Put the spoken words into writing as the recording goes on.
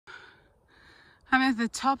I'm at the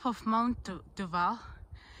top of Mount Duval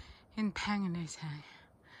in Pangnirtung.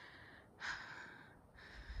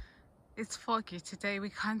 It's foggy today, we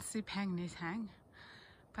can't see Pangnirtung,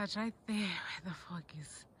 but right there where the fog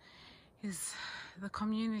is the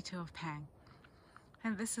community of Pang,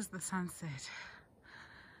 and this is the sunset.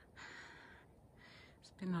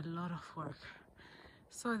 It's been a lot of work,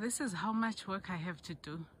 so this is how much work I have to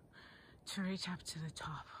do to reach up to the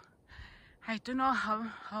top. I don't know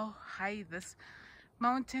how high this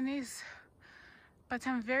mountain is, but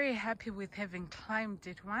I'm very happy with having climbed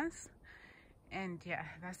it once. And yeah,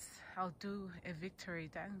 I'll do a victory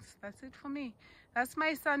dance. That's it for me. That's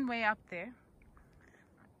my son way up there.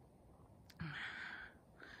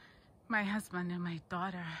 My husband and my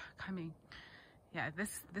daughter coming. Yeah,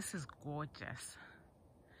 this is gorgeous.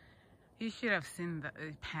 You should have seen the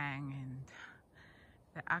Pang and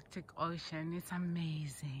the Arctic Ocean. It's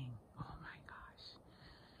amazing. Oh my gosh.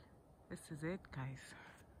 This is it, guys.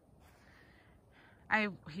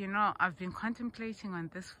 I've been contemplating on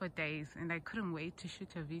this for days, and I couldn't wait to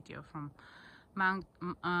shoot a video from Mount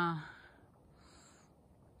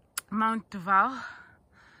Duval,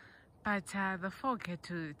 but the fog had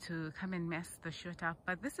to come and mess the shoot up.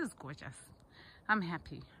 But this is gorgeous. I'm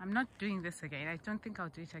happy. I'm not doing this again. I don't think I'll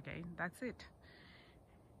do it again. That's it.